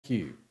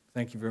you.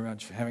 Thank you very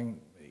much for having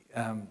me.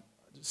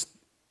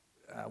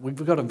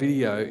 We've got a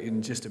video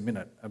in just a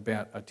minute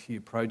about a TIER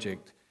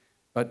project,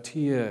 but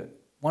TIER,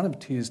 one of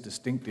TIER's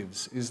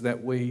distinctives is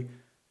that we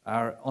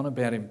are on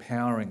about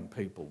empowering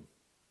people.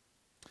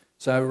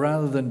 So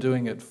rather than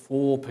doing it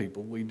for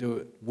people, we do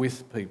it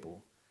with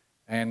people,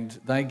 and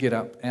they get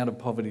up out of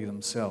poverty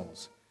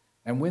themselves.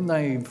 And when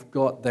they've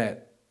got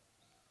that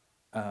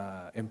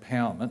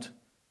empowerment,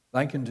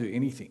 they can do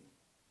anything.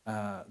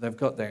 They've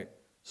got that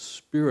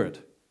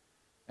spirit.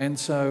 And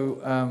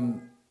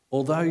so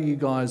although you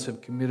guys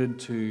have committed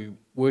to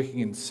working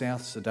in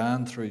South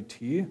Sudan through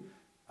TIER,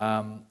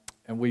 and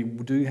we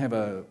do have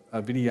a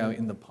video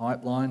in the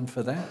pipeline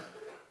for that,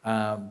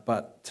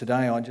 but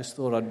today I just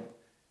thought I'd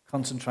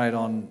concentrate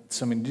on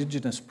some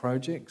Indigenous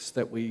projects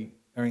that we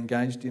are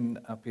engaged in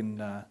up in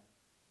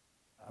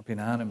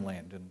Arnhem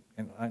Land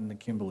and in the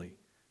Kimberley.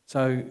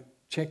 So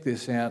check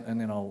this out and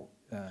then I'll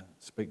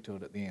speak to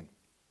it at the end.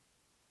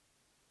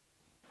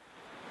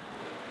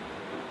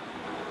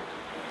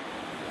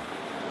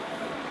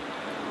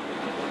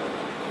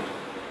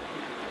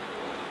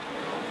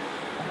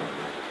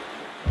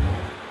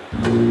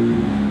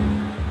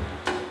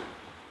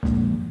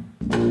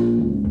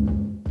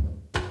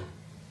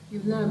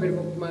 Yuna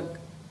berbukmak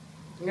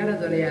ngara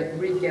dole ya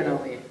beri kera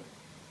we.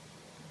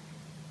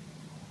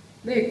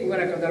 Ne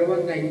kugara kadar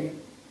wangai.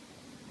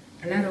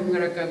 Alaro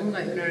ngara kagunga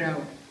yuna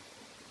rao.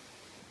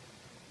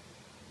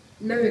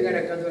 Nawe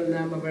ngara kadol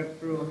nama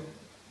berpro.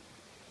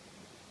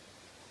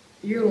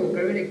 Yung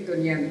kerwilik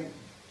tunyan.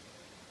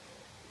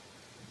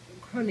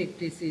 Chronic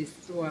disease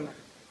tuala.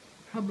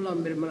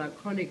 Problem bermala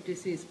chronic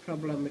disease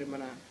problem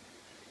bermala.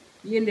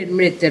 Yendin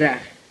meretera.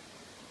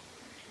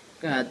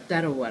 Ka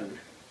taruan.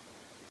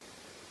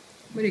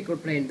 Very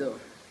complain though.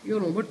 You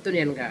know what to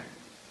Nanga.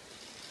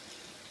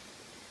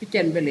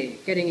 Pichen belly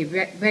getting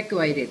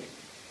evacuated.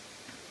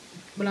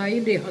 But I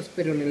in the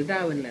hospital in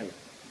Darwin.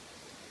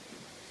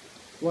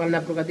 While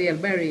Napruka they are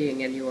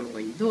burying and you are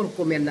going. Don't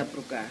come in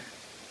Napruka.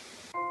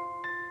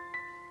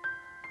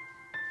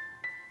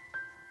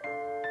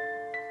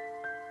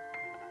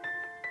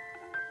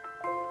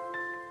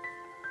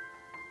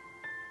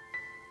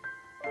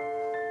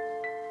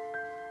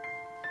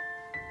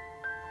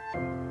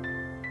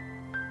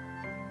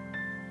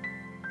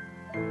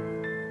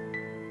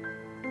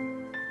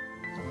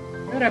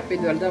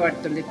 Rapido al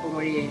davartul di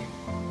pomori.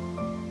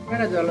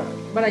 Maradol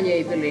balanya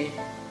ibele.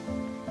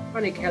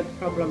 Chronic health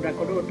problem da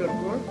kodotor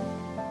ko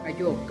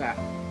ajoka.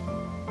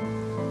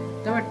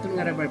 Davartul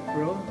ngarabar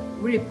pro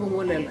uri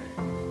pungolel.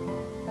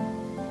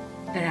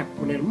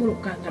 Darapulel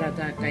muluka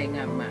karata kay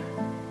ngama.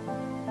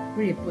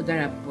 Uri pu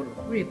darapul,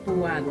 uri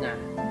puanga.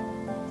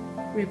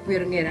 Uri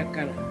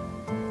pirngerakal.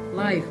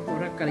 Life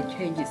orakal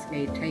changes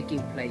ngay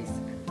taking place.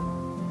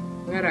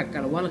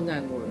 Ngarakal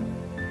walngangul.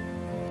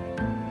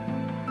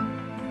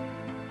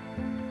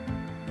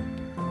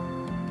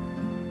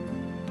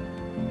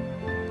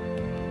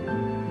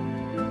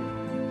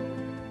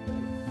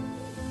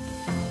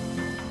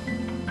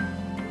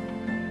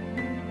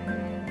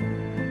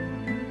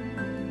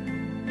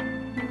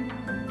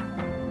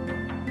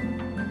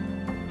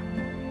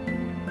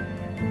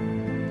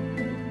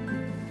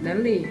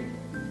 Nali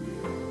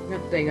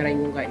ngatay ngaray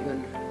ng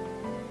kayon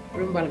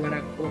rumbal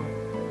ngarako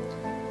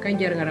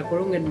kanjar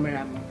ngarako rungen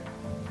maram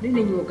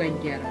dinin mo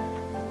kanjar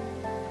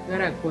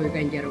ngarako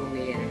kanjar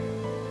ngir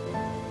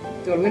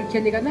tolwel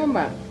chendi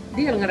kanamba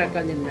dial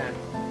ngarakanin na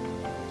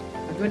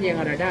atwan yang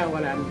arada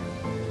walan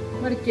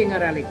marche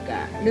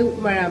ngaralika lu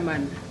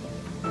maraman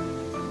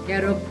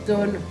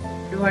yaropton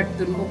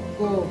duartun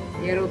bukko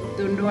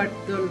yaropton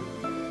duartun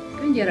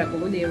kanjar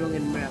ako ni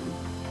rungen maram.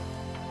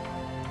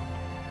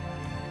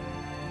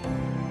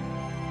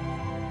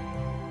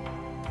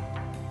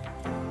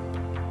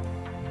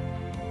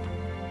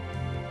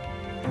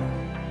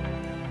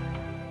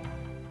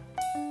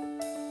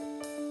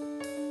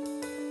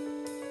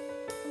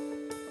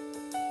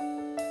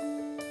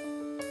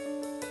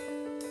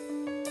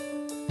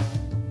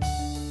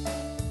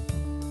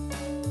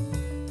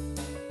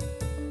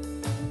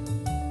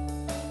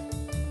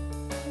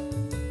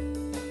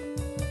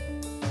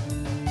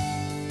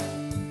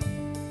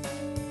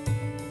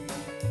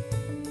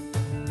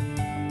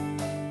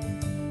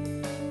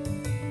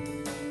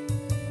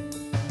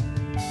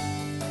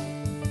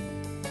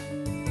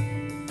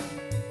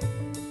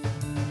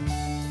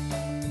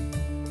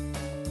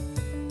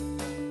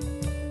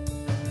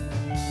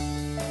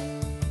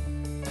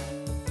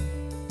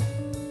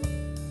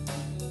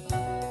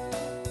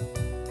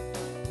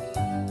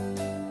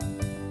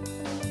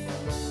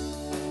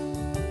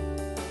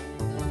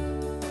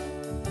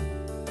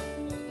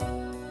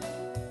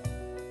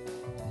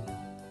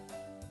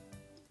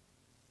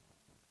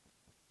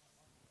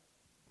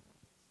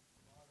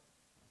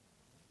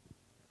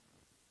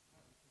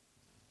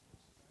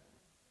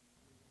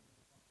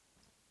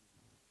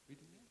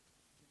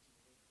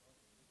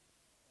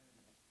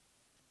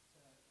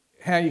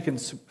 How you can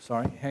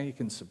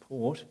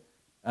support.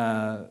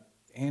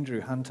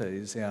 Andrew Hunter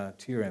is our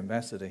TIER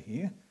ambassador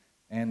here,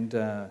 and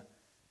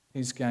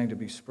he's going to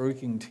be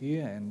spruiking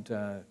TIER and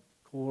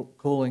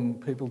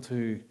calling people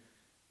to,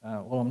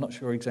 well, I'm not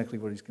sure exactly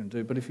what he's going to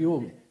do, but if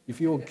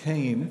you're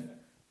keen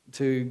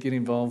to get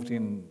involved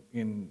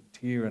in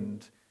TIA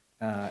and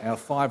our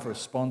 5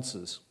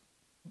 responses,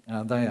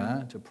 they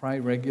are to pray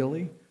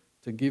regularly,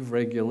 to give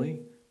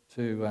regularly,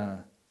 to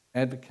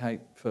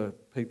advocate for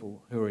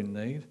people who are in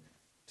need,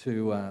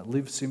 to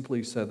live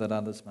simply so that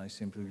others may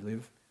simply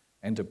live,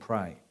 and to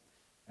pray.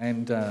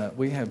 And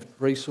we have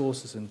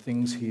resources and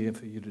things here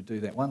for you to do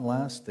that. One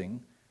last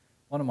thing,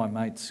 one of my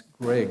mates,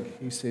 Greg,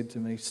 he said to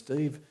me,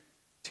 Steve,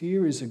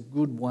 TIA is a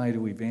good way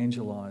to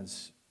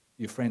evangelise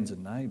your friends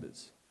and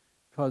neighbours,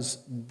 because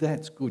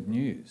that's good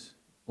news.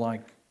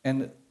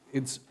 And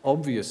it's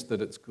obvious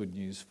that it's good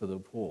news for the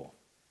poor.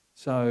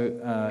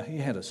 So he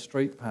had a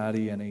street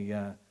party and he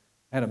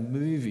had a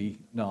movie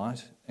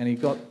night, and he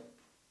got,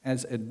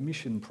 as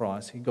admission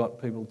price, he got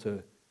people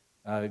to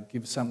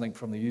give something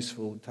from the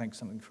useful, take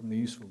something from the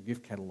useful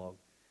gift catalogue,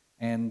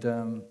 and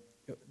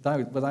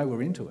they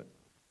were into it.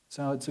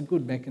 So it's a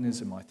good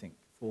mechanism, I think,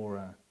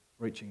 for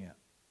reaching out.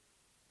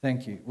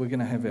 Thank you. We're going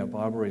to have our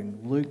Bible reading,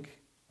 Luke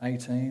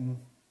 18.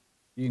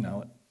 You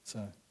know it,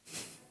 so.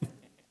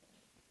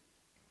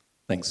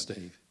 Thanks,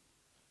 Steve.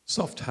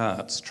 Soft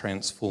hearts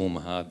transform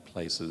hard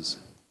places.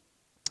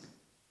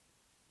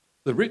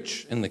 The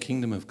rich in the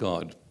kingdom of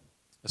God.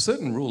 A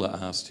certain ruler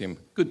asked him,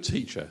 "Good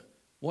teacher,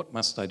 what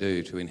must I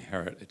do to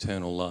inherit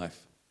eternal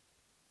life?"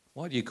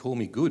 "Why do you call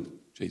me good?"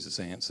 Jesus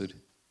answered.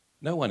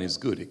 "No one is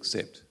good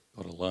except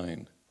God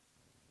alone.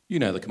 You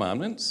know the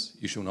commandments.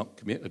 You shall not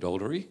commit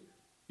adultery.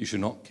 You shall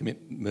not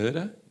commit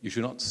murder. You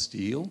shall not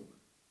steal.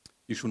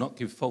 You shall not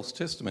give false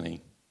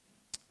testimony.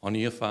 Honour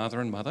your father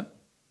and mother."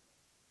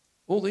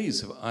 "All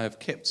these I have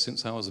kept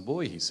since I was a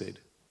boy," he said.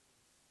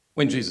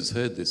 When Jesus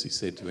heard this, he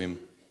said to him,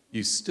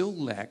 "You still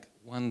lack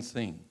one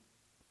thing.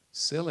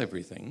 Sell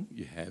everything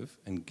you have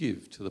and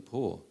give to the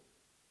poor,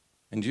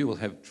 and you will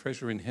have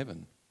treasure in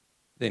heaven.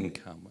 Then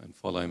come and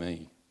follow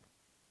me."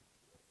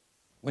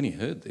 When he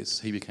heard this,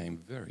 he became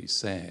very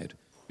sad,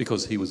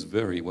 because he was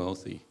very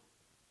wealthy.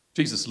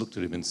 Jesus looked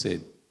at him and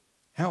said,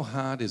 "How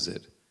hard is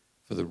it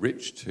for the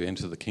rich to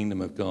enter the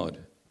kingdom of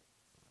God?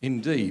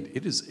 Indeed,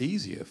 it is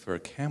easier for a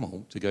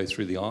camel to go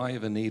through the eye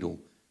of a needle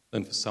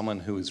than for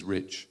someone who is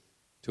rich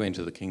to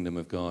enter the kingdom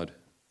of God."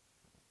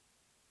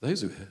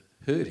 Those who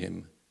heard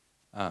him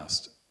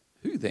asked,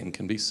 "Who then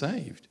can be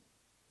saved?"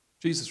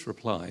 Jesus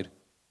replied,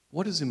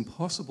 "What is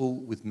impossible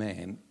with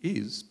man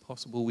is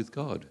possible with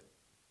God."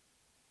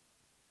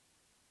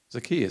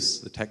 Zacchaeus,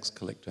 the tax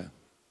collector.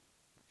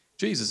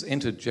 Jesus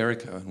entered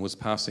Jericho and was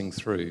passing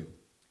through.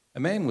 A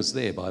man was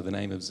there by the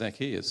name of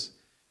Zacchaeus.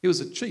 He was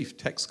a chief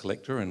tax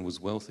collector and was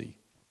wealthy.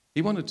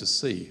 He wanted to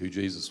see who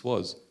Jesus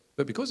was,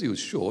 but because he was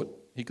short,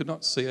 he could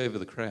not see over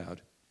the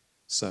crowd.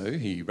 So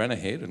he ran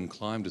ahead and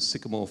climbed a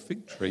sycamore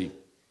fig tree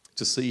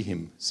to see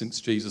him,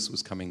 since Jesus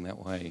was coming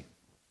that way.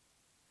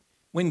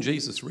 When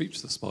Jesus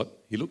reached the spot,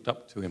 he looked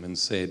up to him and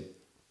said,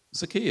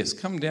 "Zacchaeus,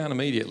 come down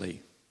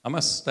immediately. I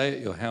must stay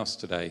at your house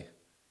today."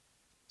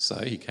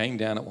 So he came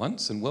down at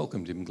once and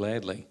welcomed him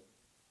gladly.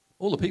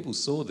 All the people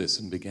saw this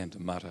and began to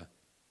mutter,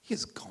 "He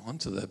has gone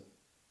to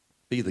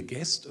be the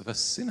guest of a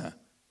sinner."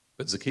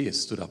 But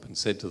Zacchaeus stood up and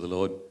said to the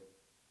Lord,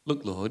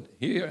 "Look, Lord,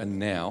 here and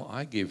now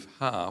I give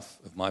half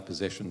of my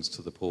possessions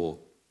to the poor.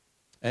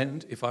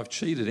 And if I've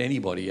cheated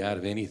anybody out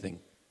of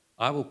anything,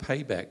 I will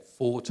pay back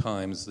 4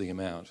 times the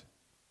amount."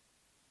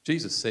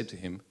 Jesus said to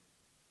him,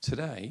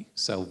 "Today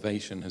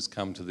salvation has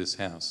come to this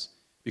house,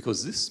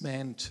 because this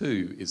man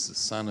too is the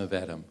son of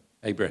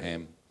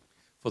Abraham.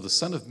 For the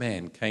Son of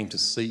Man came to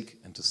seek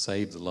and to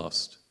save the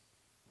lost."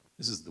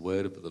 This is the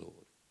word of the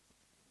Lord.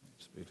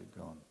 Thanks be to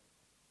God.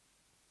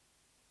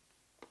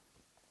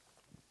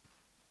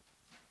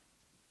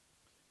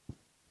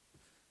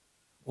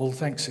 Well,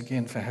 thanks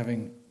again for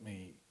having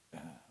me.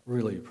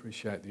 Really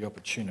appreciate the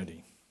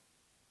opportunity.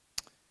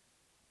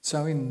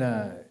 So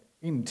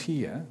in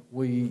TIA,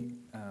 we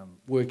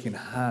work in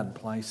hard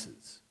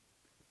places.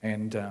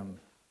 And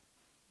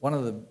one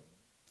of the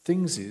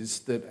things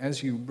is that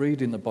as you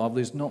read in the Bible,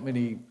 there's not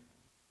many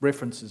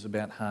references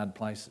about hard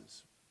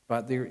places,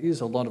 but there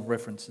is a lot of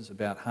references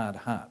about hard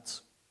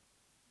hearts.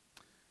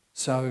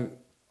 So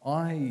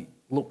I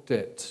looked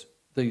at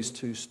these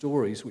 2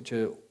 stories, which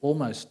are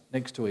almost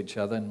next to each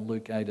other in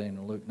Luke 18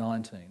 and Luke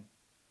 19,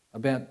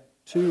 about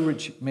 2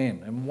 rich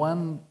men. And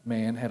one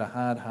man had a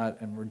hard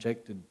heart and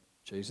rejected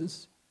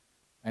Jesus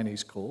and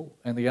his call,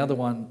 and the other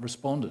one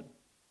responded.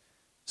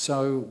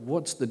 So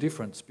what's the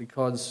difference?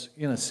 Because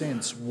in a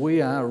sense,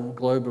 we are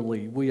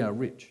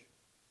rich.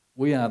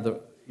 We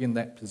are in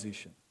that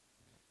position.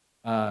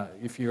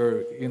 If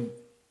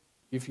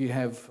you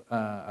have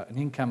an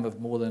income of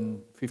more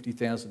than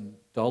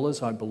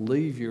 $50,000, I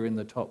believe you're in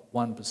the top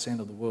 1%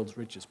 of the world's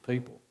richest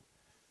people.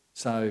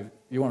 So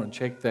if you want to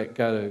check that,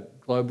 go to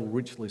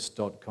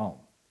globalrichlist.com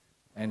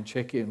and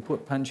check in,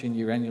 punch in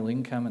your annual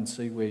income and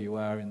see where you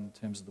are in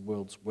terms of the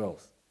world's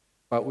wealth.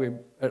 But we're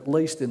at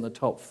least in the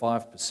top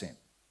 5%.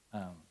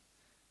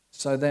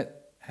 So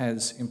that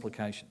has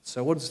implications.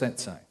 So what does that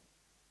say?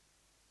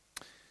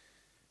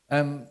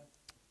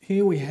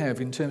 here we have,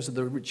 in terms of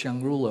the rich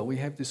young ruler, we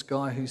have this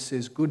guy who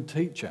says, good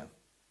teacher.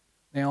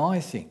 Now, I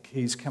think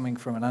he's coming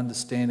from an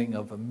understanding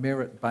of a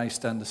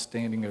merit-based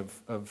understanding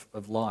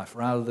of life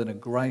rather than a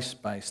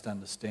grace-based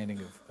understanding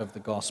of the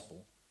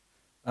gospel.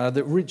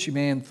 That rich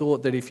man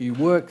thought that if you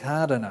worked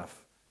hard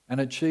enough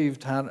and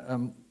achieved hard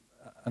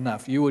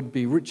enough, you would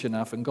be rich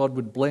enough and God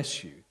would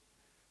bless you.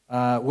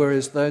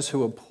 Whereas those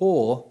who are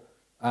poor,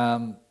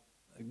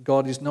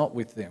 God is not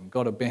with them.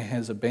 God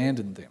has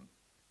abandoned them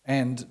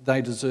and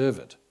they deserve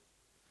it.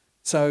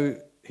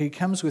 So he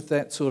comes with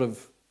that sort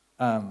of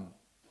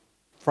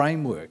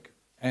framework,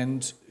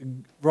 and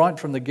right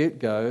from the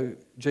get-go,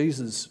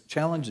 Jesus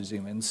challenges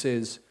him and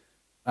says,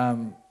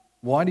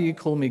 why do you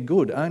call me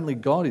good? Only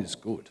God is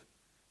good.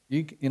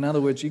 In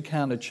other words, you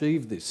can't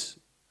achieve this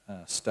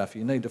stuff.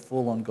 You need to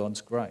fall on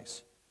God's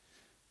grace.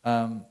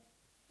 And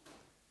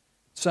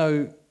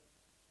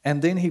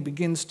then he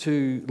begins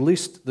to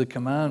list the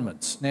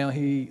commandments. Now,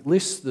 he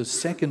lists the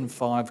second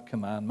 5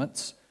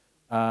 commandments.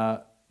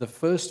 The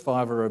first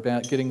 5 are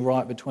about getting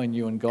right between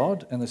you and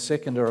God, and the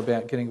second are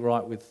about getting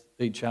right with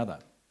each other,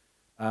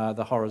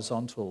 the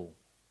horizontal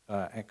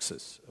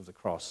axis of the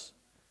cross.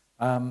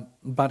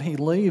 But he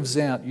leaves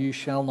out, you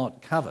shall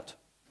not covet.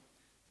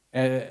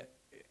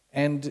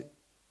 And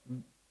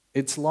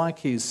it's like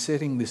he's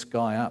setting this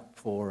guy up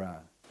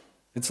for,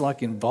 it's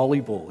like in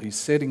volleyball, he's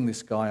setting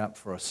this guy up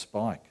for a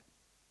spike.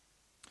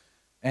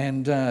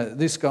 And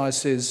this guy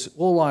says,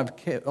 all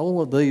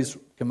of these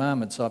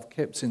commandments I've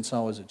kept since I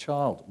was a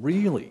child.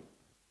 Really?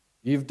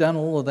 You've done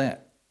all of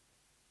that?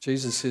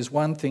 Jesus says,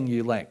 one thing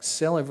you lack,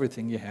 sell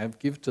everything you have,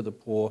 give to the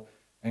poor,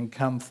 and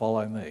come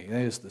follow me.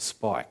 There's the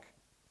spike.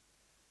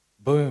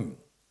 Boom.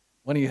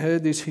 When he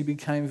heard this, he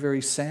became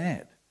very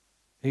sad.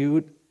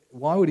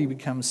 Why would he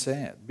become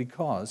sad?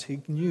 Because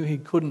he knew he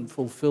couldn't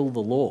fulfill the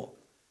law.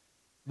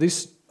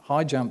 This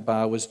high jump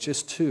bar was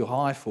just too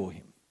high for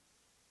him.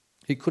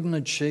 He couldn't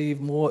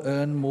achieve more,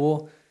 earn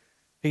more.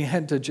 He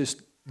had to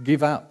just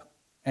give up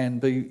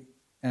and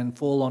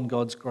fall on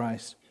God's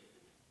grace,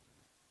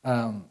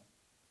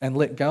 and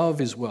let go of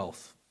his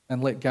wealth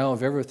and let go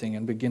of everything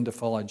and begin to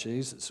follow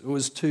Jesus. It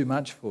was too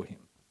much for him.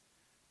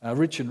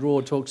 Richard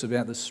Rohr talks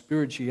about the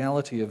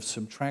spirituality of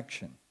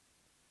subtraction.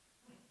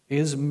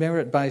 His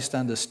merit-based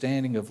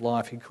understanding of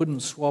life, he couldn't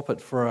swap it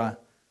for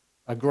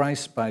a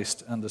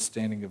grace-based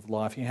understanding of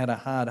life. He had a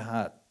hard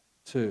heart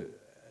to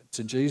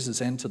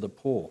Jesus and to the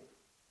poor.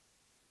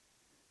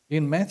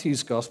 In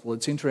Matthew's Gospel,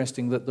 it's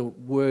interesting that the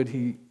word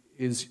he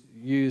is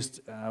used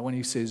when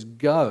he says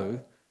go,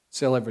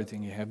 sell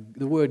everything you have.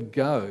 The word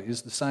go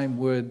is the same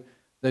word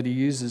that he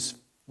uses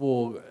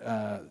for,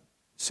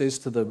 says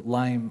to the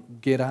lame,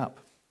 get up,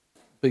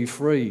 be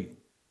free,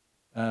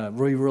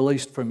 be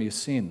released from your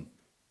sin,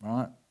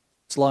 right?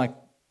 It's like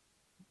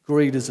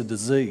greed is a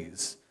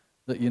disease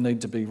that you need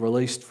to be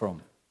released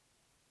from.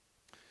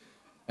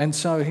 And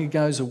so he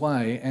goes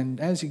away, and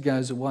as he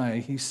goes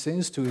away, he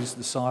says to his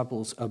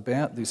disciples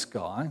about this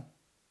guy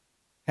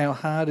how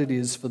hard it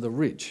is for the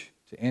rich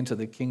to enter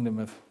the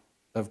kingdom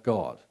of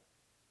God.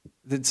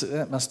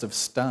 That must have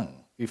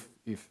stung, if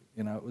it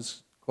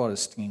was quite a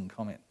stinging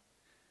comment.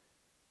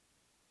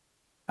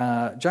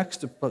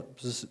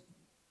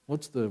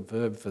 What's the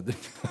verb for this?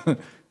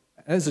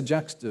 As a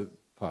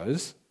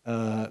juxtapose,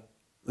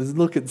 let's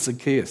look at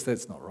Zacchaeus.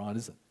 That's not right,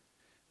 is it?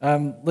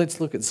 Let's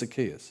look at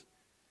Zacchaeus.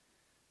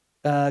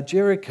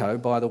 Jericho,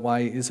 by the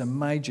way, is a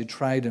major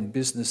trade and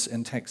business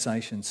and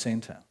taxation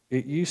centre.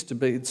 It used to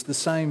be, it's the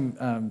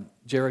same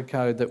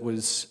Jericho that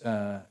was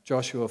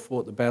Joshua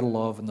fought the battle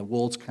of and the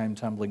walls came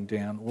tumbling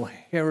down. Well,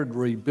 Herod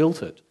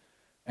rebuilt it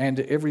and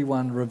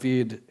everyone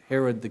revered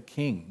Herod the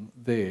king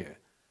there.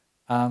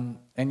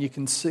 And you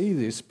can see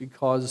this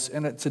because,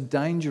 and it's a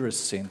dangerous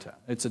centre,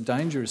 it's a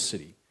dangerous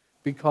city,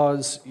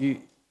 because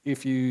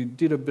if you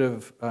did a bit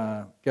of,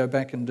 go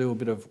back and do a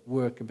bit of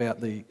work about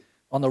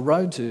on the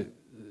road to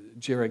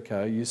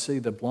Jericho, you see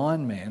the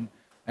blind man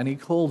and he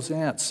calls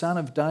out, Son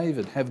of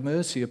David, have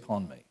mercy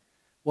upon me.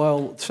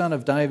 Well, Son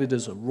of David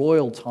is a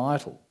royal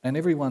title and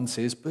everyone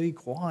says, be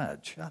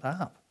quiet, shut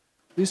up.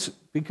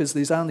 Because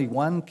there's only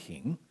one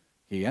king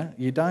here.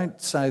 You don't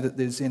say that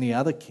there's any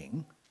other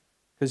king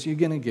because you're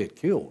going to get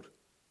killed.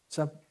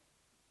 So,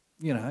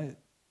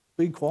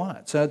 be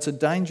quiet. So it's a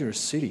dangerous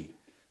city.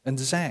 And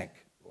Zach,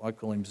 I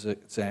call him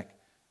Zach,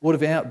 would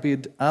have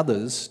outbid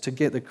others to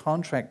get the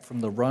contract from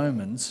the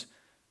Romans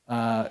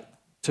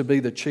to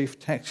be the chief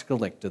tax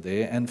collector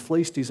there and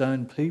fleeced his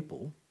own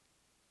people,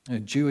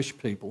 Jewish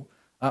people,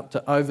 up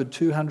to over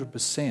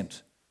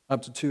 200%,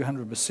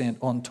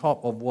 on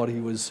top of what he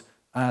was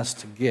asked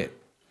to get.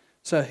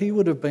 So he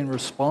would have been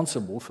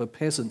responsible for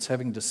peasants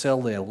having to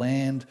sell their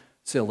land,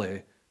 sell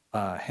their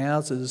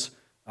houses,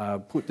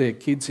 put their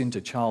kids into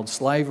child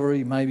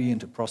slavery, maybe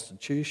into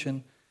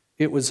prostitution.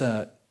 It was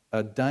a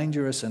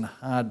dangerous and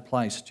hard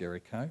place,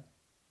 Jericho.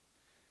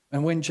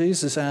 And when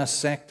Jesus asked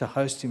Zach to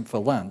host him for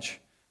lunch,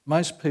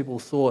 most people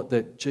thought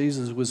that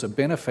Jesus was a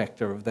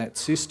benefactor of that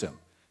system.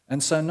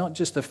 And so not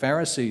just the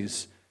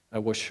Pharisees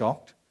were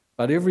shocked,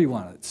 but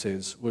everyone, it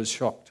says, was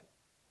shocked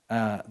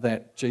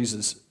that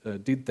Jesus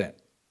did that.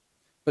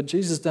 But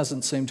Jesus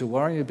doesn't seem to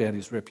worry about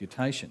his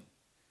reputation.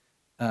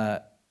 And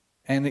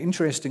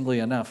interestingly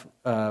enough,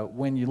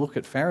 when you look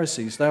at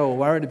Pharisees, they were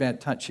worried about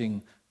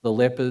touching the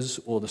lepers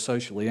or the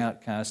socially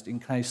outcast in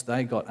case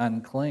they got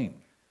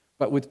unclean.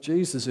 But with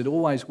Jesus, it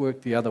always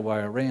worked the other way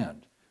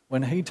around.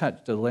 When he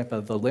touched the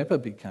leper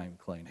became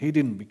clean. He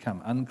didn't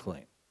become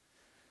unclean.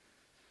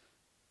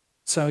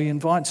 So he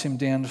invites him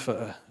down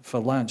for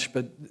lunch,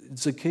 but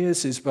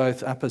Zacchaeus is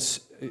both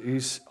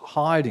he's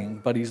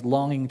hiding, but he's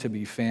longing to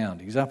be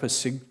found. He's up a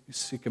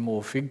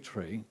sycamore fig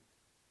tree,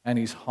 and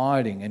he's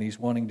hiding and he's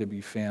wanting to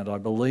be found. I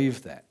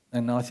believe that.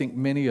 And I think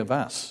many of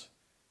us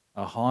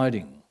are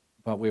hiding,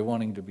 but we're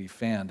wanting to be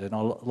found. And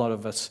a lot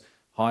of us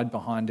hide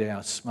behind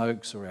our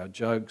smokes or our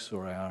jokes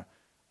or our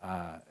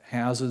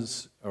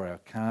houses or our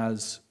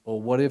cars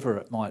or whatever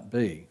it might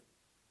be.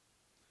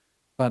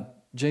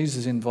 But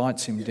Jesus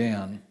invites him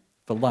down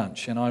for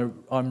lunch. And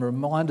I'm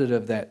reminded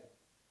of that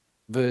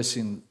verse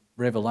in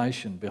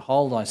Revelation,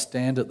 "Behold, I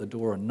stand at the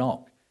door and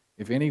knock.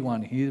 If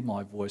anyone hears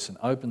my voice and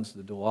opens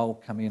the door, I'll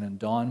come in and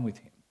dine with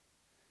him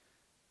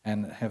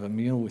and have a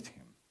meal with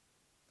him."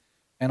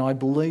 And I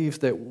believe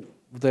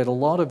that a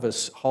lot of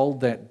us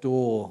hold that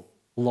door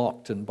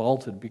locked and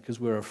bolted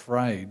because we're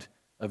afraid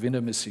of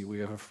intimacy.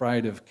 We are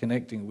afraid of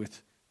connecting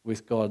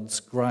with God's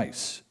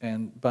grace.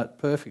 But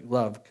perfect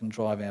love can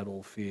drive out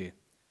all fear.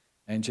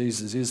 And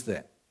Jesus is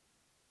that.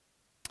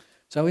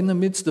 So in the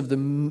midst of the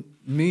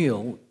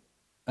meal,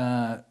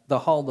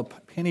 the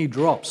penny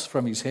drops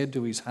from his head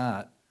to his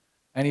heart,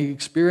 and he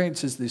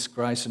experiences this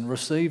grace and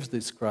receives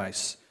this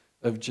grace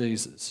of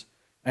Jesus.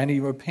 And he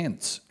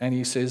repents, and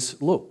he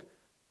says, "Look,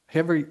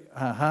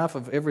 half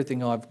of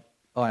everything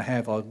I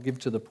have, I'll give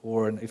to the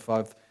poor, and if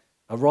I've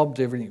robbed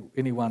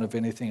anyone of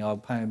anything, I'll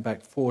pay him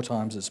back 4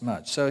 times as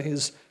much." So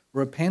his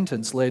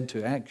repentance led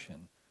to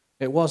action.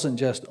 It wasn't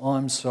just,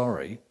 "I'm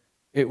sorry."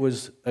 It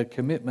was a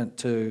commitment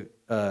to,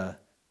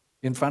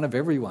 in front of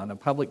everyone, a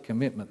public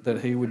commitment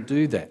that he would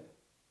do that.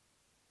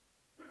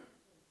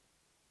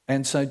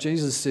 And so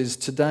Jesus says,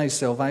 today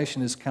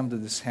salvation has come to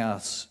this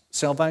house.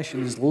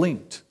 Salvation is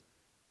linked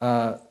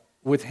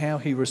with how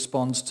he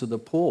responds to the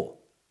poor.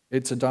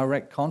 It's a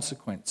direct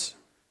consequence.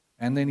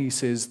 And then he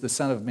says, the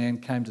Son of Man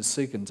came to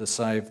seek and to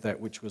save that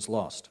which was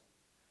lost.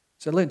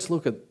 So let's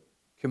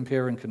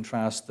compare and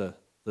contrast the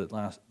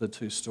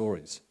two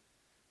stories.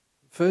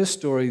 First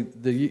story,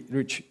 the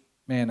rich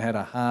man had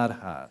a hard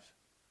heart,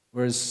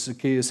 whereas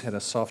Zacchaeus had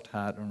a soft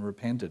heart and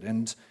repented.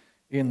 And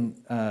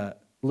in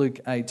Luke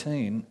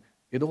 18,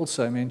 it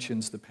also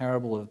mentions the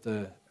parable of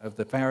the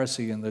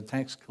Pharisee and the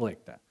tax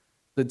collector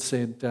that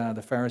said,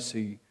 the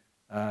Pharisee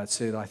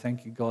said, "I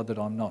thank you, God, that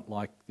I'm not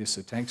like this,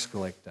 a tax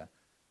collector."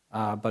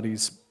 But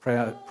his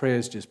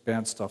prayers just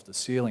bounced off the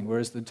ceiling,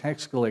 whereas the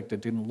tax collector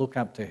didn't look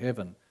up to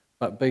heaven,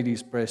 but beat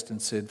his breast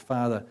and said,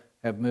 "Father,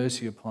 have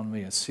mercy upon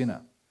me, a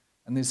sinner."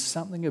 And there's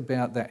something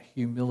about that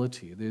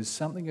humility, there's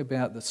something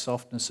about the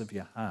softness of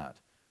your heart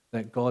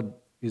that God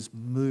is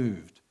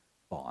moved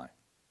by.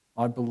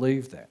 I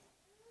believe that.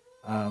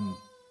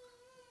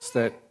 It's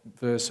that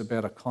verse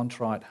about a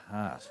contrite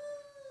heart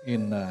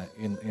in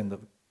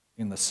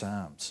the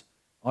Psalms.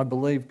 I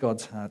believe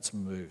God's heart's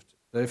moved.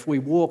 That if we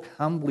walk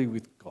humbly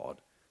with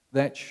God,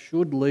 that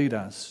should lead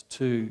us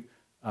to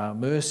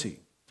mercy,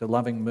 to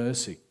loving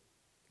mercy.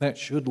 That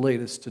should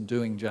lead us to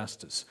doing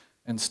justice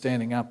and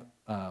standing up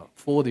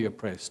for the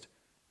oppressed,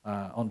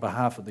 on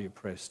behalf of the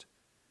oppressed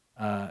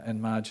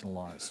and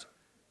marginalised.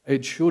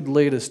 It should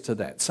lead us to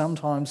that.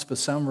 Sometimes, for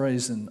some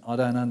reason, I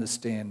don't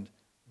understand,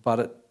 but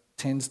it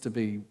tends to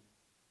be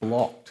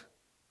blocked.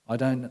 I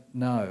don't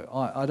know.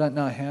 I don't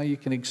know how you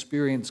can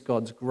experience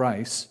God's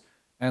grace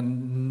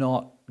and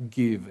not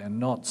give and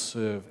not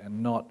serve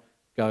and not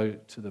go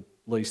to the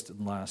least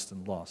and last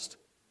and lost.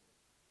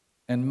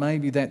 And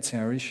maybe that's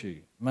our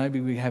issue.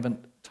 Maybe we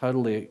haven't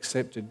totally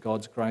accepted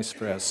God's grace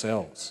for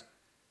ourselves.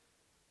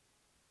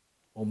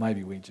 Or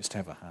maybe we just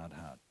have a hard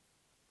heart.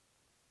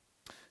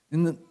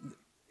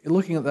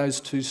 Looking at those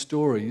two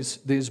stories,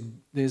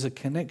 there's a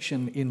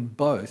connection in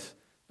both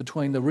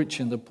between the rich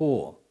and the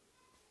poor.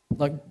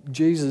 Like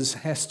Jesus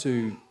has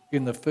to,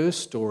 in the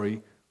first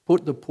story,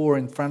 put the poor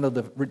in front of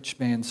the rich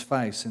man's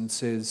face and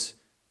says,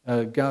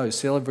 "Go,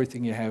 sell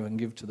everything you have and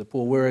give to the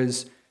poor."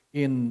 Whereas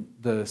in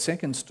the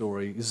second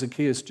story,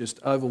 Zacchaeus just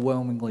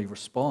overwhelmingly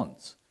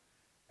responds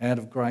out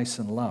of grace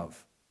and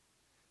love.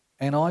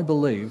 And I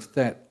believe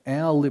that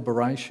our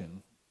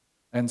liberation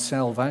and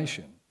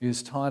salvation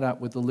is tied up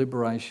with the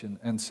liberation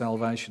and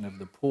salvation of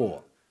the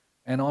poor.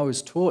 And I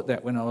was taught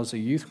that when I was a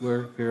youth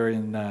worker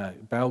in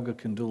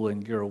Balga-Kandula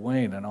in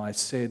Girraween, and I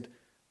said,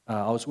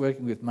 I was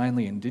working with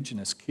mainly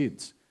Indigenous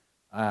kids,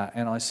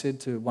 and I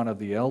said to one of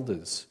the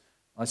elders,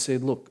 I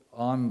said, "Look,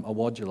 I'm a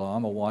Wadjala,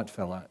 I'm a white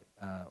fella,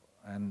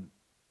 and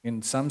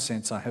in some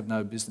sense I have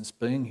no business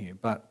being here,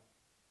 but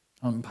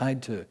I'm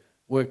paid to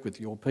work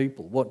with your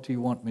people. What do you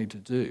want me to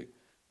do?"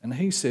 And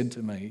he said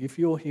to me, "If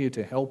you're here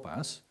to help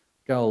us,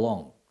 go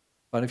along.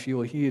 But if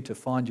you're here to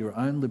find your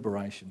own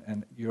liberation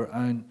and your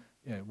own,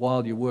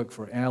 while you work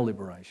for our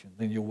liberation,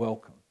 then you're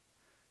welcome."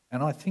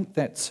 And I think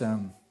that's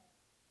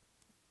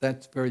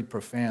that's very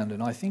profound,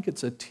 and I think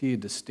it's a tier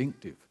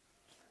distinctive,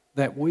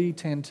 that we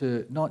tend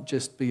to not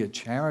just be a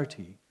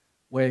charity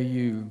where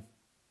you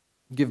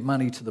give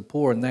money to the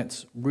poor and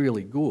that's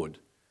really good,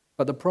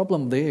 but the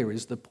problem there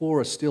is the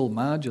poor are still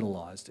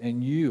marginalised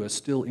and you are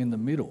still in the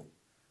middle.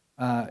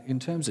 In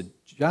terms of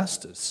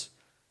justice,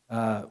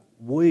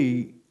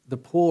 we, the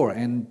poor,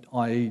 and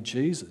i.e.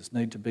 Jesus,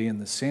 need to be in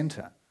the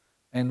centre,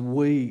 and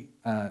we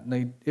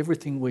need,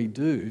 everything we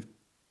do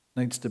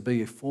needs to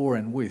be for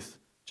and with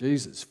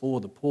Jesus, for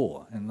the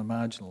poor and the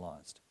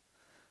marginalised.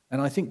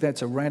 And I think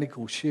that's a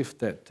radical shift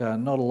that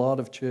not a lot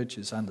of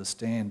churches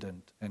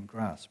understand and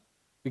grasp.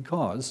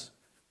 Because,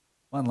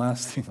 one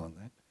last thing on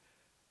that,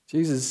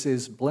 Jesus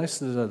says,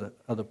 blessed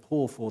are the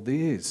poor, for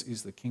theirs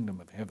is the kingdom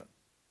of heaven.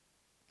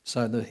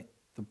 So the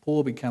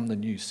poor become the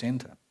new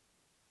centre.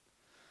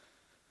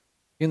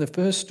 In the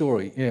first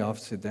story, I've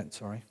said that,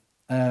 sorry.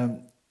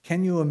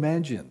 Can you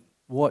imagine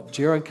what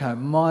Jericho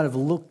might have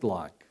looked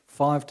like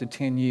 5 to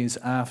 10 years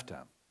after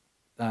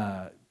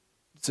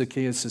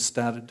Zacchaeus has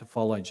started to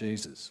follow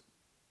Jesus?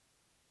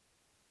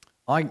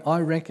 I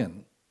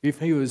reckon if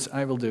he was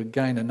able to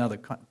gain another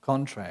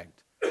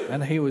contract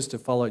and he was to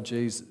follow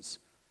Jesus,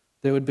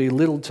 there would be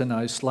little to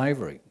no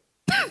slavery.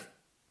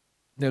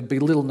 There would be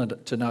little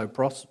to no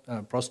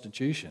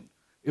prostitution.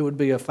 It would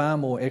be a far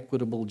more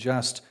equitable,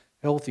 just,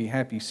 healthy,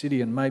 happy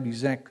city, and maybe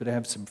Zach could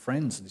have some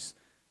friends.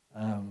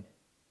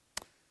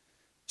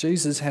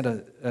 Jesus had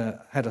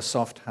a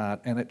soft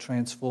heart, and it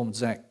transformed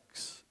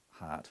Zach's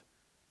heart.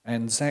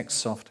 And Zach's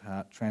soft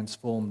heart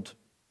transformed,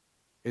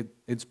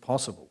 it's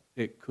possible,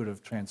 it could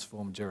have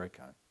transformed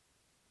Jericho.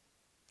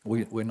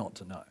 We're not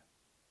to know.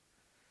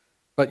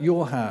 But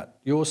your heart,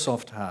 your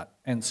soft heart,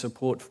 and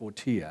support for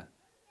Tia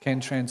can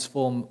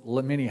transform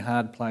many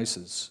hard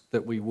places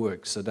that we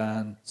work: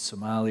 Sudan,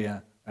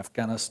 Somalia,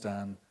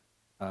 Afghanistan,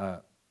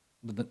 the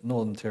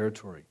Northern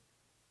Territory.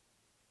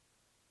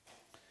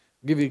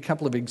 I'll give you a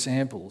couple of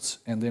examples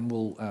and then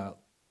we'll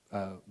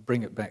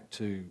bring it back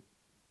to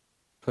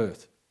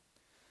Perth.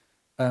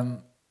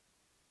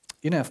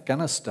 In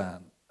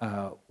Afghanistan,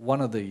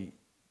 one of the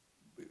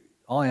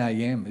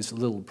IAM is a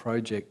little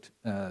project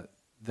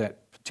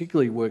that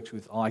particularly works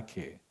with eye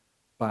care,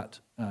 but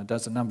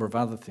does a number of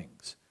other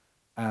things.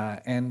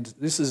 And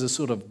this is a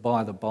sort of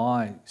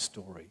by-the-by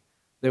story.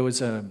 There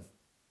was a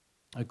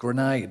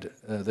grenade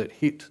that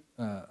hit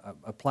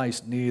a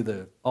place near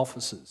the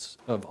offices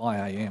of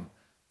IAM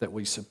that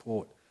we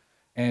support,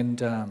 and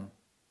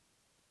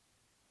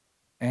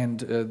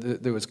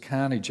there was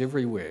carnage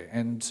everywhere,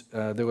 and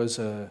there was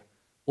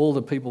all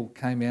the people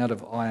came out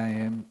of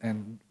IAM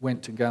and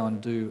went to go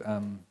and do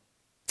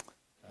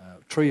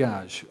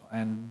triage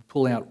and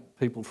pull out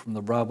people from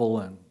the rubble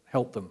and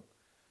help them,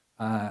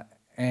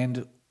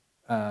 and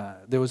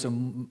there was a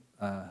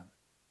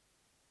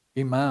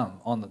imam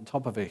on the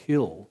top of a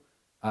hill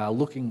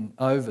looking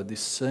over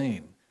this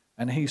scene,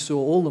 and he saw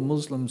all the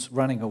Muslims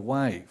running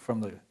away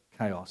from the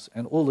chaos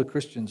and all the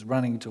Christians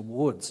running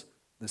towards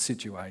the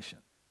situation.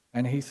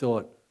 And he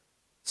thought,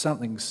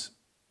 something's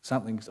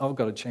I've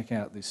got to check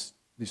out this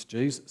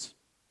Jesus.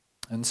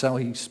 And so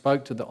he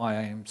spoke to the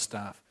IAM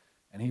staff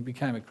and he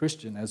became a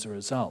Christian as a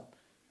result.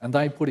 And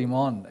they put him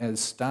on as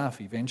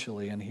staff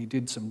eventually, and he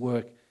did some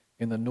work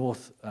in the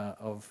north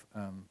of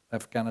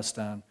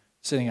Afghanistan,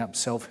 setting up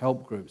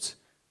self-help groups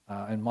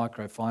and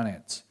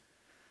microfinance.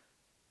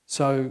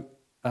 So,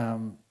 I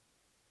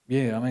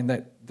mean,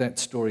 that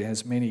story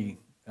has many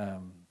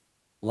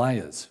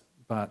layers,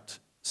 but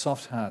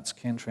soft hearts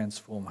can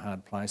transform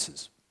hard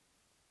places.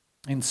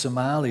 In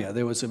Somalia,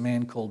 there was a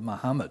man called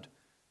Muhammad,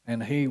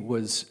 and he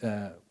was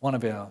one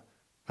of our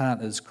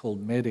partners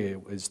called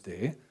Medair was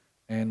there,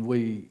 and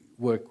we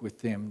work with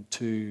them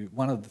to,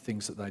 one of the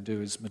things that they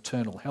do is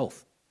maternal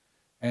health.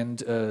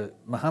 And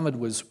Muhammad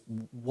was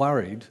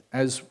worried,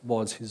 as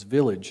was his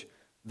village,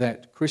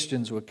 that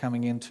Christians were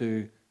coming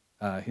into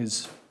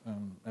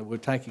were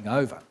taking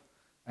over,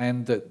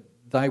 and that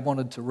they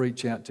wanted to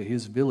reach out to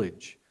his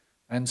village.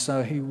 And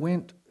so he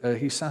went,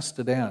 he sussed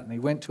it out, and he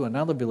went to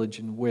another village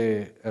in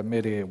where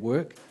Medair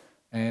work,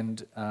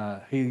 and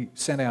he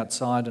sat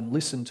outside and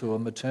listened to a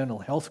maternal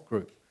health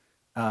group.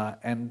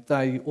 And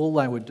all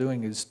they were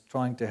doing is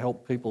trying to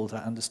help people to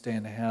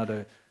understand how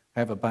to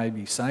have a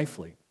baby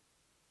safely.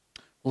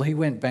 Well, he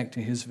went back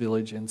to his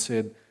village and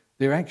said,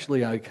 they're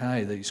actually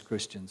okay, these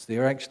Christians.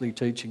 They're actually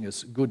teaching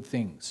us good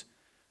things.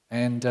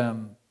 And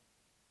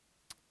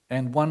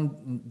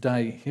one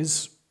day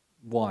his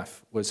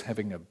wife was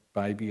having a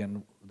baby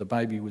and the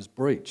baby was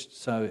breached.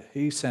 So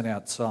he sat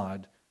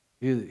outside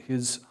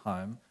his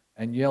home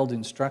and yelled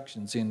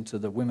instructions into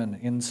the women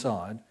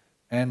inside,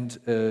 and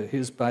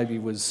his baby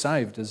was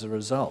saved as a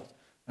result.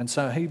 And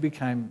so he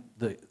became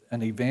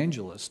an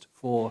evangelist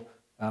for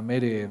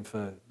Medair and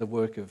for the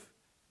work of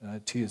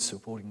Tia's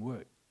supporting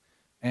work.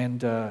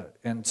 And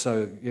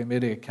so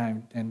Medair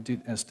came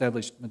and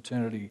established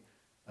maternity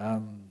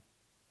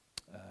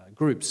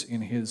groups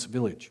in his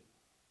village.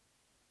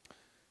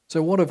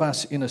 So what of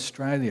us in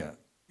Australia?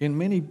 In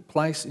many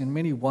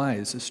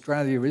ways,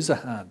 Australia is a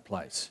hard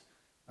place.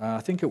 I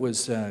think it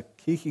was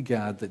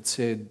Kierkegaard that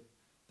said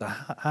the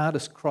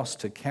hardest cross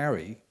to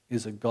carry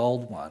is a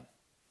gold one.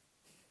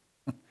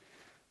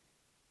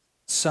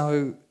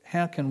 So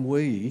how can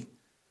we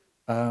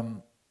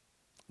not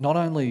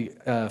only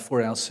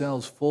for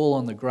ourselves fall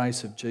on the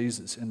grace of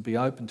Jesus and be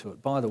open to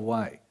it? By the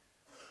way,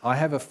 I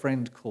have a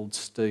friend called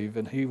Steve,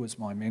 and he was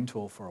my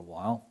mentor for a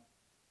while.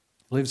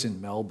 Lives in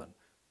Melbourne.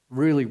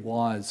 Really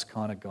wise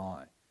kind of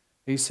guy.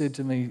 He said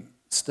to me,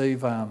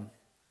 Steve,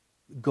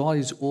 God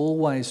is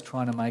always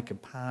trying to make a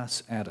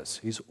pass at us.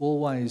 He's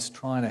always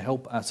trying to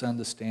help us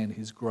understand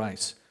his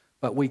grace,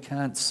 but we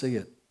can't see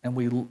it. And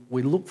we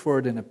look for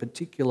it in a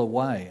particular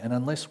way, and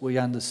unless we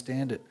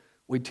understand it,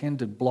 we tend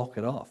to block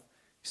it off.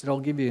 He said,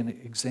 I'll give you an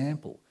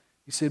example.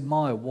 He said,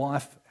 my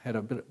wife had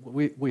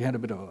we had a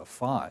bit of a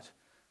fight,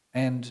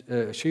 and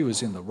she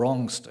was in the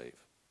wrong, Steve.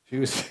 She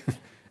was,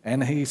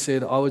 and he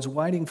said, I was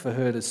waiting for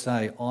her to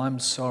say, I'm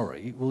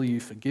sorry, will you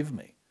forgive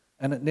me?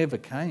 And it never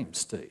came,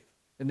 Steve.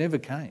 It never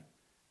came.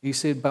 He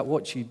said, but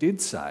what she did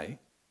say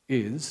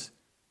is,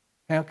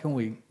 how can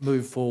we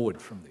move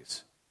forward from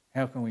this?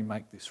 How can we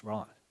make this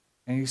right?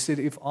 And he said,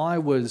 if I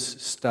was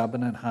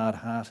stubborn and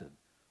hard-hearted,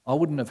 I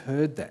wouldn't have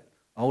heard that.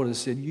 I would have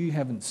said, you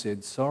haven't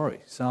said sorry,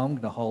 so I'm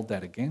going to hold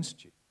that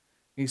against you.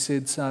 He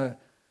said, so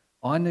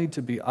I need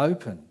to be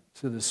open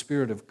to the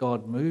Spirit of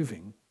God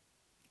moving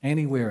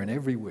anywhere and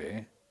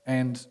everywhere,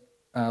 and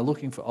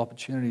looking for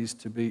opportunities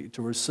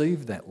to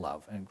receive that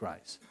love and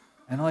grace.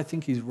 And I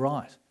think he's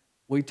right.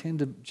 We tend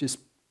to just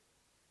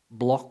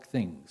block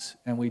things,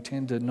 and we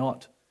tend to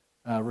not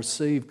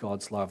receive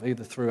God's love,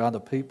 either through other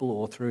people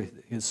or through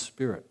his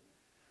Spirit.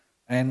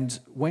 And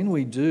when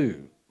we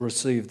do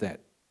receive that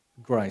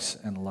grace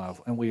and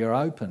love, and we are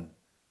open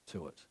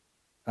to it,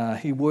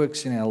 he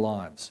works in our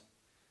lives,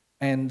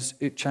 and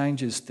it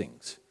changes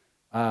things.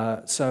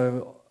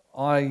 So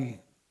I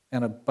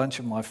and a bunch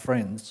of my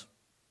friends,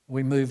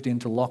 we moved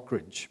into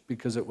Lockridge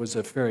because it was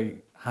a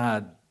very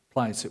hard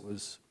place. It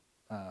was,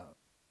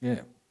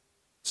 it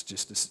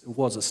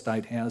was a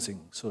state housing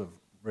sort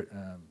of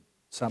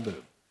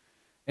suburb.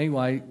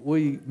 Anyway,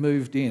 we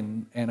moved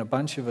in, and a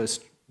bunch of us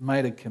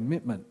made a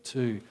commitment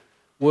to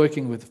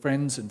working with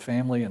friends and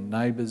family and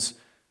neighbours,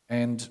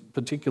 and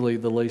particularly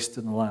the least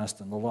and the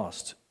last and the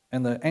lost.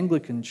 And the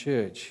Anglican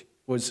Church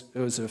was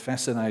a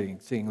fascinating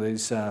thing.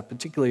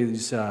 Particularly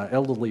these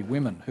elderly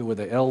women who were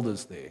the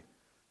elders there.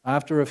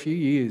 After a few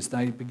years,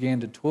 they began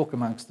to talk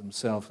amongst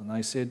themselves, and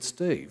they said,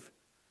 Steve,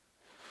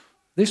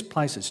 this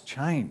place has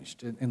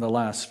changed in the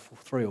last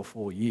 3 or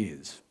 4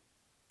 years.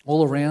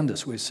 All around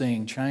us we're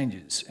seeing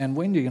changes. And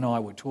Wendy and I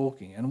were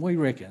talking, and we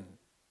reckon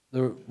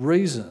the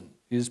reason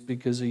is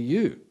because of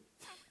you.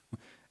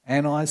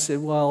 And I said,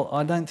 well,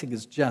 I don't think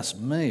it's just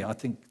me. I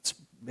think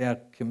our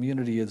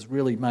community has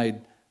really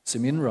made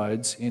some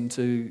inroads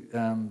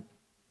into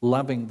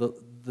loving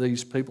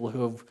these people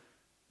who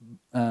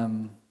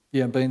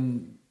have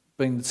been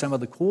some of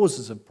the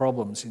causes of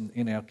problems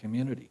in our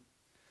community.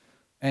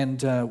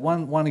 And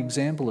one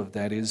example of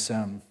that is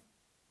I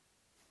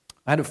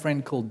had a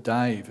friend called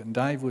Dave, and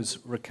Dave was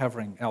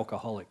recovering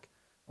alcoholic.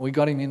 We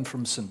got him in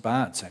from St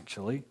Bart's,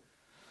 actually,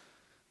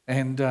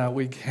 and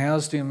we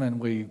housed him, and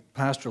we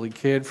pastorally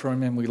cared for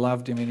him, and we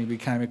loved him, and he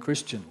became a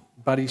Christian.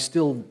 But he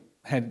still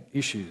had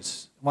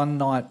issues. One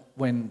night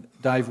when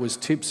Dave was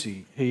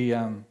tipsy, he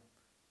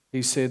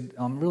said,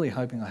 I'm really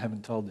hoping I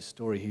haven't told this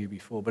story here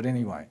before, but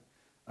anyway,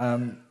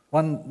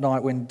 one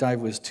night when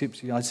Dave was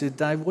tipsy, I said,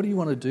 Dave, what do you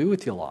want to do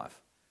with your life?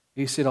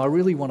 He said, I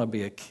really want to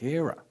be a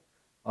carer.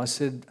 I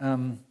said,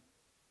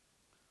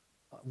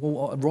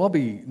 well,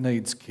 Robbie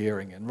needs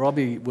caring, and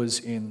Robbie was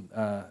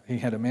he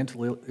had a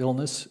mental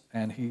illness,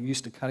 and he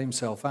used to cut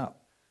himself up.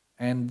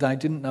 And they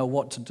didn't know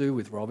what to do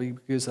with Robbie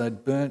because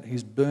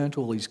he's burnt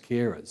all his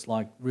carers,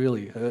 like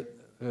really hurt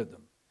them.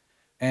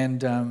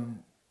 And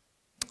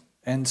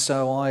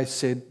so I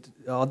said,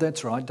 oh,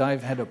 that's right.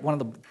 Dave had one of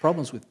the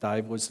problems with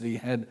Dave was that he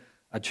had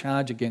a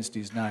charge against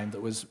his name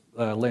that was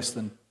less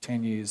than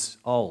 10 years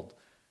old.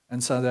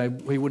 And so they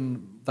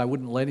wouldn't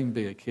let him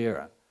be a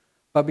carer.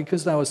 But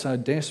because they were so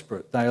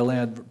desperate, they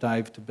allowed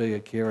Dave to be a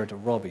carer to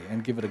Robbie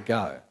and give it a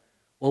go.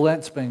 Well,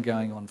 that's been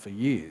going on for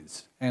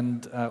years,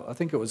 and I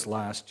think it was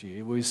last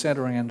year, we sat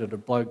around at a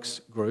blokes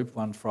group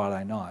one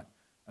Friday night,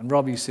 and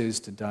Robbie says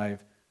to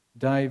Dave,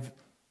 Dave,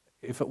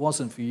 if it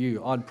wasn't for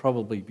you, I'd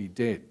probably be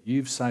dead.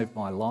 You've saved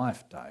my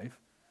life, Dave.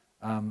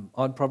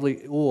 I'd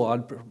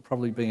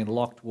probably be in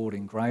locked ward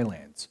in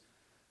Greylands,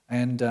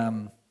 and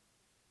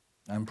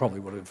probably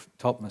would have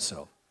topped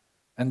myself.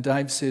 And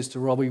Dave says to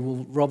Robbie,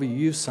 well, Robbie,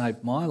 you've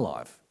saved my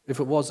life. If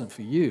it wasn't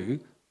for you,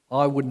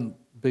 I wouldn't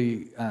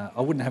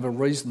have a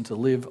reason to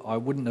live. I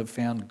wouldn't have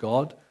found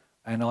God,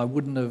 and I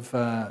wouldn't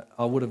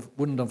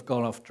have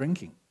gone off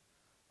drinking.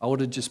 I would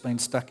have just been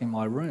stuck in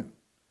my room.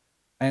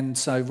 And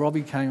so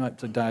Robbie came up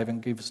to Dave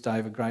and gives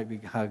Dave a great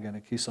big hug and a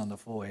kiss on the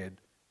forehead.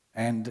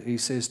 And he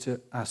says to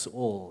us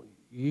all,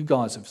 you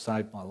guys have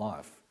saved my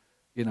life.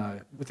 You know,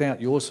 without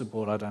your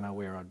support, I don't know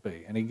where I'd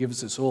be. And he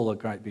gives us all a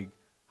great big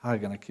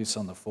hug and a kiss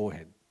on the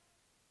forehead.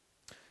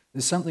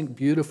 There's something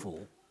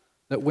beautiful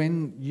that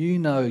when you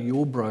know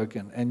you're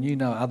broken and you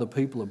know other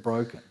people are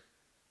broken,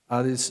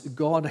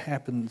 God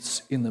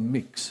happens in the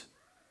mix.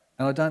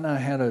 And I don't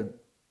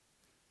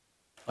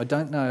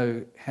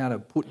know how to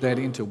put that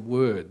into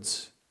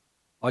words.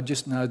 I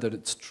just know that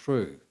it's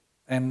true.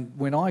 And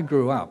when I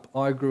grew up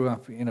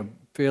in a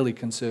fairly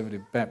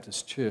conservative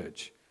Baptist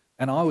church,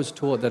 and I was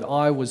taught that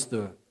I was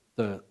the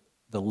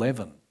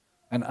leaven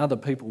and other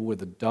people were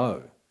the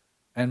dough.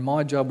 And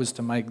my job was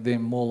to make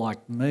them more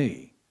like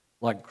me,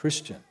 like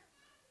Christian.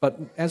 But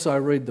as I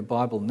read the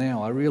Bible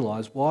now, I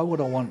realise, why would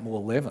I want more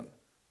leaven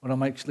when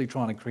I'm actually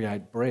trying to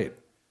create bread?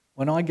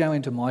 When I go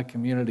into my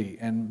community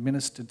and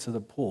minister to the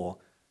poor,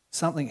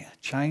 something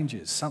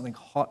changes, something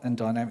hot and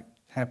dynamic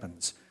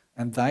happens,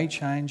 and they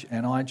change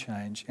and I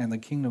change and the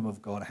kingdom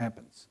of God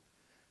happens.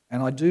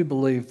 And I do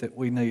believe that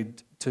we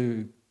need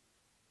to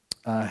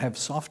have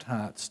soft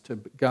hearts to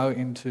go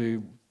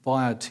into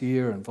via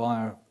TIA and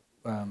via,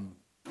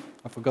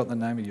 I forgot the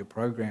name of your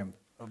program,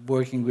 of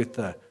working with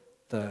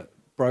the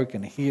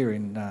broken here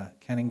in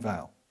Canning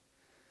Vale.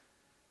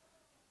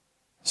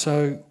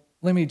 So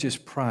let me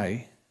just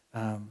pray.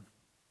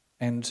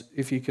 And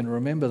if you can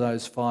remember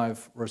those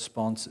 5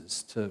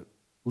 responses: to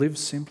live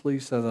simply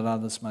so that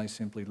others may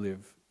simply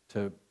live,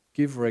 to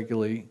give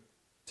regularly,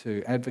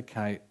 to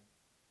advocate,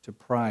 to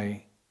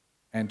pray,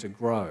 and to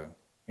grow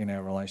in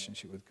our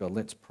relationship with God.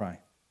 Let's pray.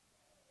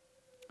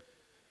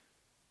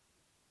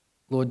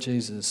 Lord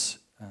Jesus,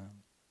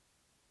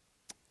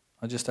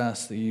 I just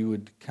ask that you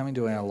would come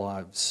into our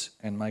lives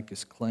and make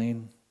us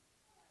clean,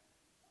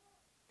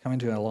 come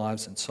into our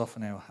lives and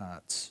soften our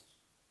hearts.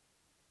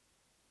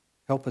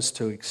 Help us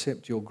to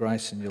accept your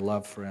grace and your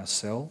love for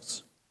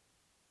ourselves,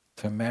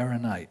 to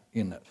marinate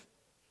in it.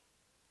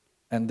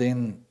 And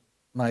then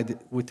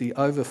with the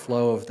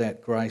overflow of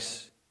that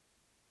grace,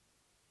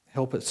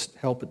 help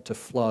it to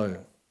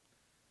flow.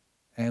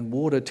 And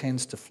water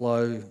tends to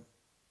flow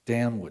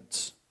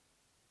downwards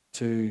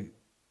to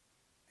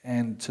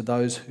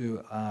those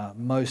who are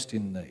most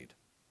in need.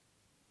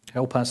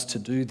 Help us to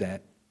do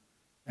that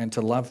and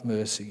to love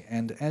mercy.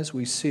 And as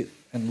we sit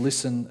and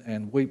listen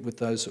and weep with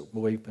those that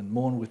weep and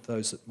mourn with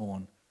those that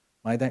mourn,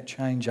 may that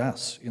change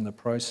us in the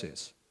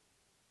process.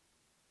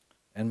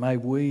 And may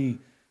we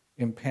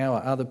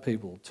empower other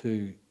people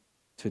to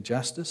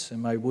justice,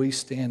 and may we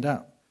stand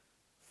up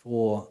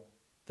for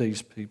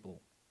these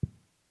people.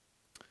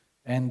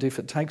 And if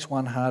it takes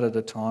one heart at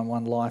a time,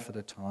 one life at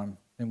a time,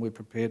 then we're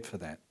prepared for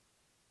that.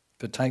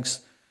 If it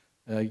takes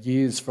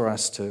years for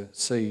us to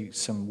see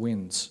some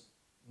wins,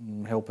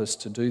 help us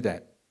to do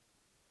that,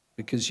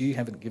 because you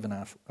haven't given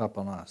up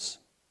on us.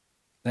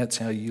 That's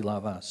how you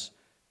love us.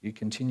 You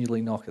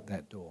continually knock at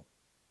that door.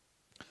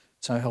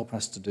 So help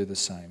us to do the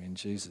same. In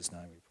Jesus'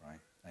 name we pray.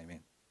 Amen.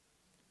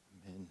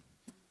 Amen.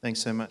 Thanks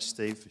so much,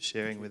 Steve, for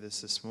sharing with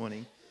us this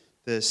morning.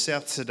 The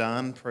South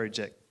Sudan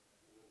project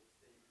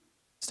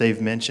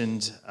Steve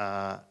mentioned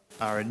are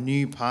a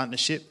new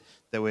partnership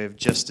that we've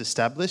just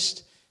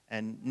established.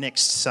 And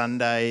next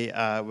Sunday,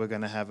 we're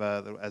going to have,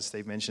 as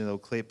Steve mentioned, a little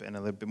clip and a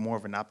little bit more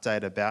of an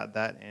update about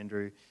that.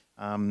 Andrew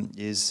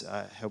is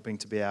helping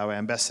to be our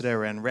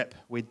ambassador and rep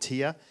with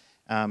TIA.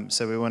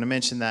 So we want to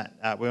mention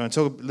that. We want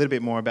to talk a little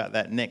bit more about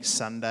that next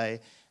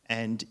Sunday.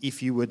 And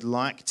if you would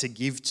like to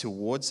give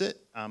towards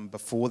it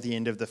before the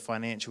end of the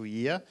financial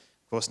year,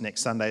 of course,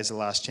 next Sunday is the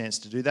last chance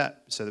to do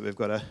that, so that we've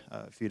got a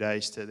few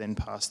days to then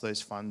pass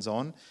those funds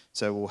on.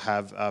 So we'll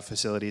have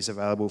facilities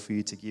available for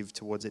you to give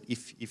towards it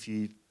if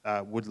you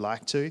would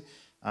like to.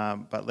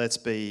 But let's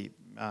be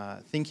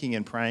thinking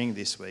and praying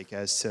this week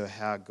as to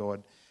how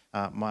God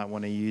might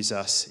want to use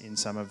us in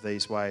some of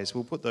these ways.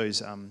 We'll put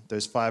those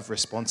 5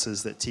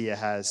 responses that TIA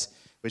has,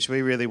 which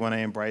we really want to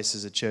embrace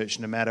as a church,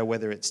 no matter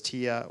whether it's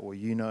TIA or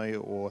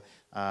or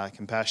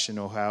Compassion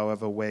or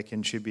however we're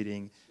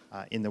contributing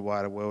in the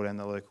wider world and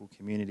the local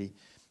community.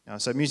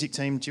 So music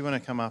team, do you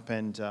want to come up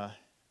and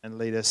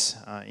lead us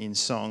in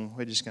song?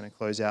 We're just going to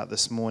close out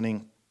this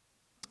morning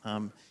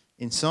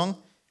in song,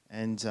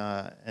 and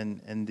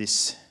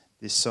this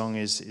song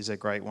is a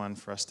great one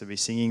for us to be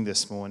singing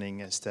this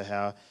morning as to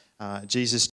how Jesus